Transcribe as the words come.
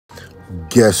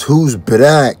Guess who's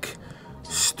back?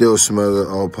 Still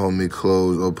smelling upon me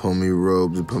clothes, upon me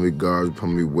robes, upon me guards,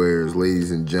 upon me wares.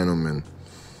 Ladies and gentlemen,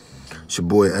 it's your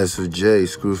boy SFJ,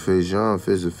 Scru John,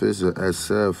 Fizza,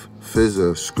 SF,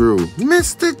 Fizza, Scru,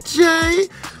 Mr. J.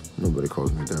 Nobody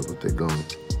calls me that, but they're going.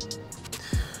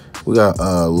 We got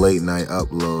a late night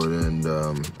upload, and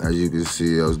as you can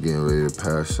see, I was getting ready to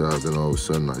pass out, then all of a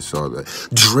sudden I saw that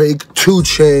Drake, 2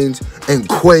 Chainz, and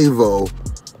Quavo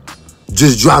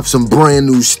just dropped some brand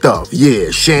new stuff.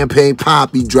 Yeah, Champagne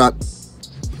Poppy dropped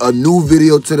a new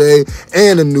video today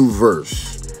and a new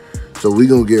verse. So we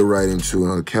gonna get right into it.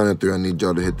 On the count of 3, I need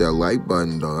y'all to hit that like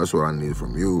button, though. That's what I need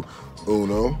from you.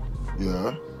 Uno,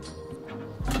 yeah.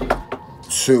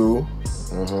 2,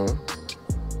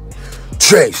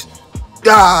 Trace.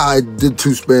 I did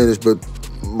 2 Spanish, but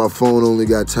my phone only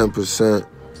got 10%.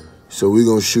 So we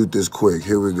gonna shoot this quick.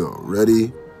 Here we go.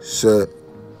 Ready, set,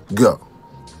 go.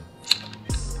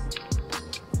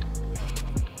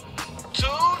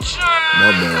 My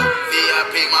bad.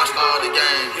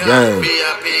 Gang.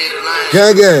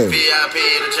 Gang, gang.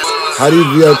 How do you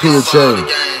VIP the chain?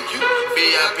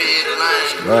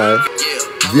 Alright.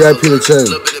 VIP the chain.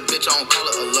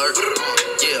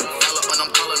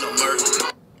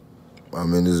 I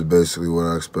mean, this is basically what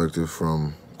I expected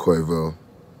from Quavo.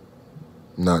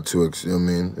 Not too, it's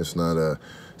not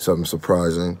something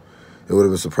surprising. It would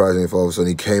have been surprising if all of a sudden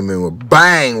he came in with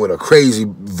bang with a crazy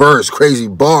verse, crazy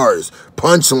bars,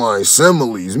 punchlines,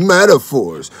 similes,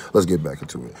 metaphors. Let's get back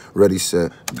into it. Ready,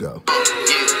 set, go.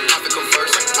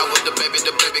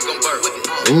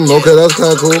 Okay, that's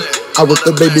kind of cool. I with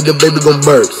the baby gon'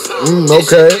 birth.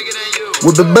 Okay,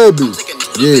 with the babies.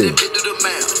 Yeah.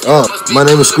 My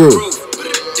name is Scru.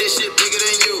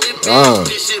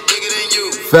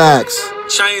 Facts.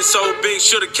 Chainz so big,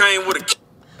 shoulda came with a.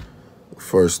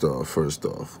 First off,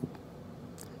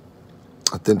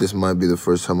 I think this might be the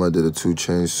first time I did a 2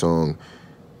 Chainz song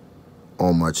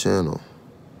on my channel.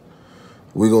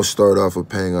 We're gonna start off with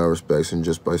paying our respects and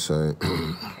just by saying,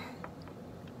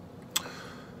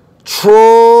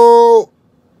 True.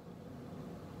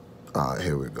 Alright,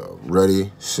 here we go.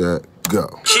 Ready, set, go.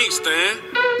 Kickstand.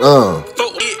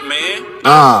 It, man.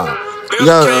 You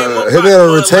got hit me on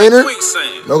a retainer?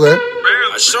 Okay.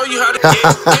 I show you how to get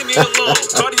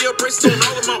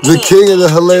the king of the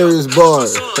hilarious bar.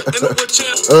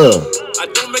 I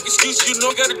don't make excuses, you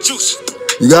know, gotta juice.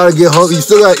 You gotta get hungry. You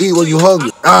still gotta eat when you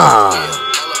hungry.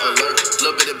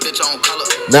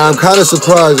 Now I'm kind of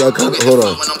surprised. Hold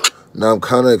on. Now I'm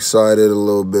kind of excited a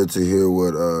little bit to hear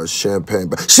what Champagne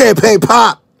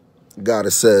Pop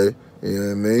gotta say. You know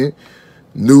what I mean?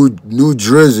 New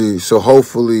Drizzy. So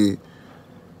hopefully.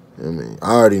 I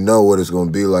already know what it's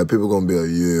gonna be like. People gonna be like,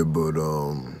 yeah, but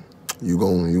you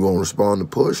gonna respond to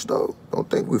push though. Don't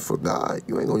think we forgot.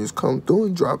 You ain't gonna just come through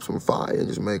and drop some fire and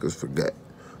just make us forget.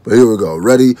 But here we go.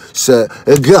 Ready, set,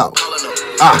 and go.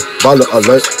 Baller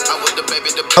alert.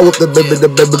 I whip the baby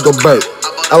gon' burp.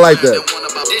 I like that.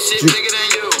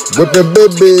 Whip the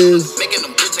babies.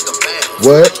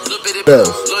 What?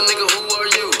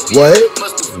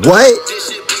 What?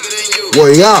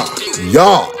 What?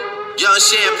 Y'all. Young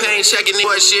Champagne checking in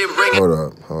what shit bringing.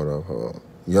 Hold up.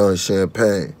 Young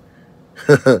Champagne.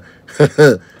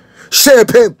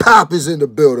 Champagne Pop is in the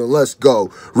building. Let's go.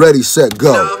 Ready, set,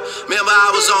 go. Remember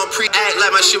I was on pre-act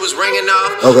like my shit was ringing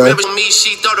off. Okay. Remember me,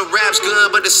 she thought the rap's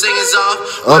good, but the singing's off.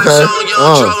 Okay.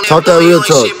 Talk that real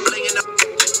talk.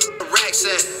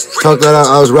 Talk that out.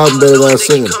 I was rapping better than I was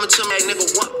singing.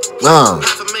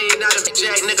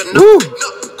 Woo.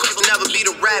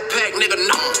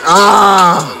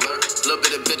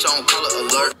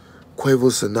 Quavo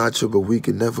Sinatra, but we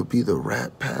can never be the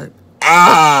Rat Pack.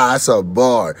 That's a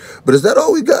bar. But is that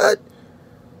all we got?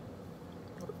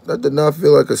 That did not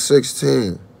feel like a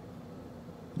 16.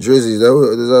 Drizzy,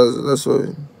 that's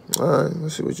what. All right,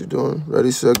 let's see what you're doing.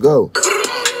 Ready, set, go.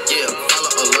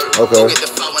 Okay.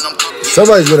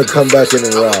 Somebody's gonna come back in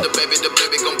and rap.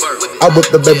 I whip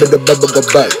the baby go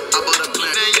back.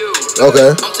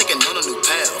 Okay.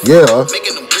 Yeah.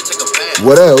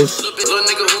 What else?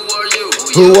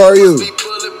 Who are you?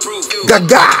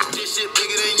 Gaga.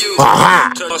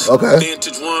 Okay.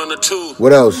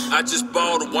 What else? I just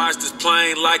bought a watch this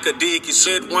plane like a dicky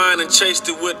shit wine and chased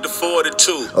it with the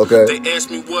 42. Okay. They asked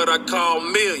me what I call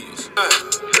millions.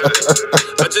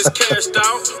 I just cashed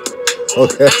out.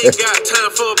 Okay. I ain't got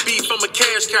time for a beef, I'm a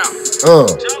cash cow.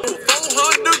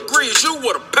 400 degrees, you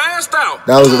would have passed out.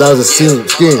 That was a scheme.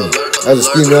 That was a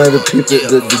scheme. Not even people.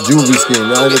 The juvie scheme.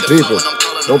 Not even people.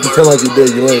 Don't pretend like you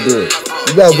did. You ain't do it.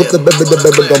 You gotta whip the baby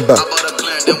gon' burp.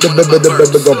 Whip the baby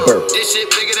gon' burp.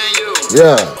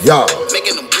 Yeah.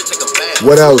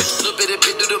 What else?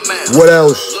 What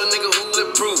else?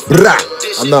 Brah.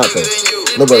 I'm not though.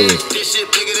 Nobody is.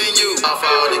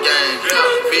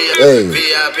 Hey.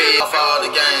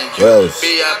 What else?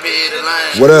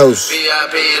 What else?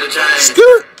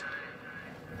 Scru.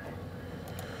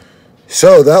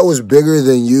 So that was Bigger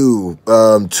Than You. 2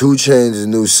 Chainz'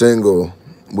 new single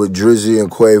with Drizzy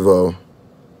and Quavo.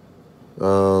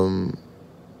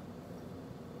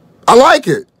 I like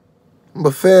it. I'm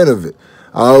a fan of it.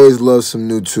 I always love some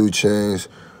new 2 Chainz.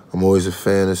 I'm always a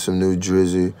fan of some new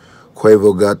Drizzy.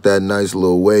 Quavo got that nice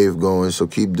little wave going, so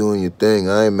keep doing your thing.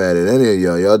 I ain't mad at any of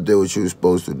y'all. Y'all did what you were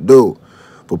supposed to do.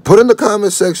 But put in the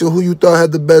comment section who you thought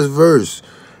had the best verse.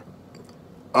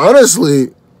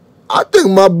 Honestly, I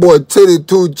think my boy Titty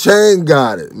 2 Chainz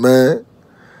got it, man.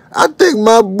 I think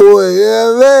my boy,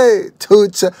 yeah, man, 2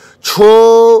 Chainz,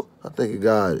 Troll, I think he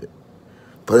got it.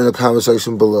 Put in the comment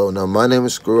section below. Now, my name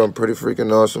is Scru. I'm pretty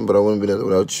freaking awesome, but I wouldn't be nothing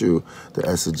without you, the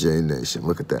S.J. Nation.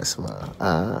 Look at that smile.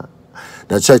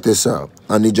 Now, check this out.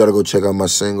 I need y'all to go check out my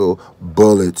single,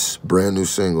 Bullets, brand new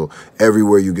single.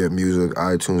 Everywhere you get music,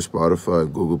 iTunes,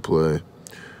 Spotify, Google Play,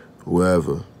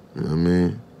 whoever. You know what I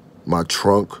mean? My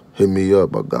trunk, hit me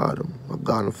up. I got him. I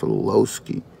got him for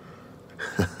Lowski.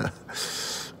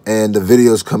 And the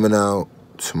video's coming out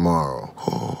tomorrow.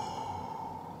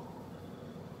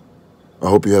 I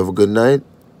hope you have a good night,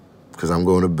 because I'm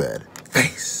going to bed.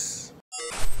 Face.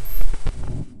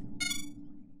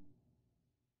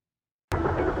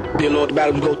 Dear Lord, the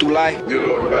battles we go through life. Dear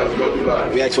Lord, the battles we go through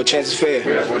life. We ask for chances fair.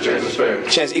 We ask for chances fair.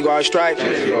 Chance equal our stripe.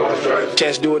 Chance equal our stripe.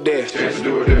 Chance to do it there. Chance to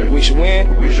do it there. We should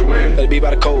win. We should win. Let it be by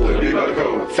the code. Let it be by the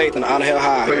code. Faith and honor held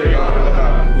high. Faith and honor held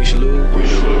high. We should lose. We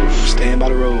should lose. Stand by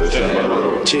the road. Stand by the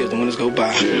road. Cheers, the winners go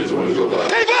by. Cheers, the winners go by.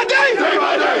 Day by day. Day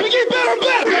by day. We get better and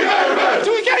better. We get better and better.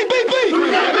 Till we can't beat.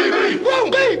 We can't beat. Won't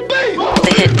beat.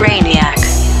 The hit Brainiac.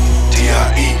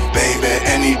 D.I.E. baby,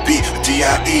 N.E.B.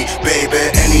 D.I.E. baby,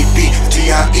 N.E.B.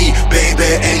 D.I.E. baby,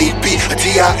 N.E.B.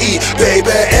 D.I.E.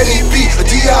 baby, N.E.B.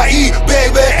 D.I.E.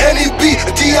 baby, N.E.B.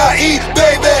 D.I.E.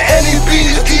 baby, N.E.B.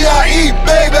 D.I.E.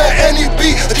 baby, N.E.B.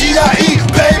 D.I.E.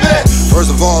 baby. First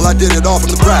of all, I did it all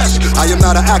from the brass. I am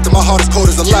not an actor, my heart is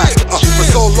cold as a lax. For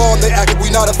so long they acted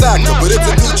we not a factor, but it's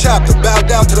a new chapter, bow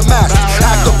down to the master.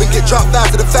 Act up and get dropped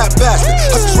faster than fat bastard.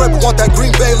 Hustle straight, but want that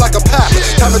Green Bay like a pastor.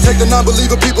 Time to take the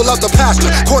non-believer people out the pasture.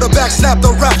 Quarterback snap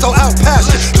the raps, all out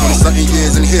pasture. 20-something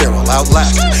years in here, I'll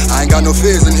outlast it. I ain't got no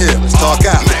fears in here, let's talk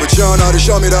after. But you don't know to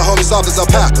show me that homie soft as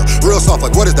alpaca. Real soft,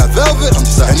 like what is that, velvet? I'm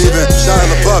just saying. And even Shia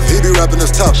LaBeouf, he be rapping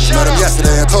his tough. Met him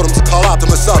yesterday and told him to call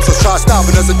Optimus up. So try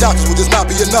stopping us, the doctors will just not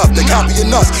be enough. They copying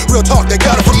us, real talk, they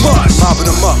got it from us. Mopping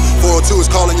them up, 402 is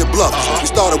calling your bluff. Since we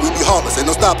started, we be heartless, ain't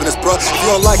no stopping us, bruh. If you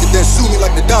don't like it, then sue me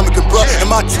like the Dominican, bruh. And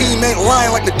my team ain't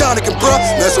lying like the Dominican, bruh.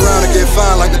 Mess around and get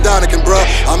fined like the Dominican, bruh.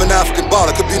 I'm an African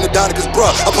baller, could be the Dominican's, bruh.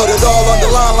 I put it all on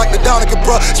the line like the Dominican,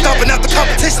 bruh. Stopping out the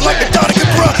competition like the Dominican,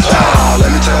 bruh.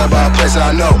 Let me tell you about a place I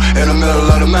know, in the middle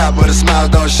of the map, but the smiles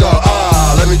don't show.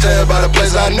 Let me tell you about a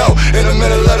place I know, in the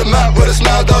middle of the map, but the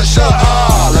smiles don't show.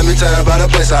 Let me tell you about a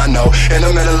place I know, in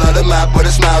the middle of the map, but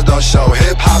the smiles don't show.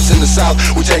 Hip hop's in the South,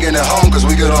 we taking it home, cause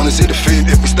we could only see the feet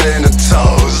if we stay in the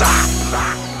toes.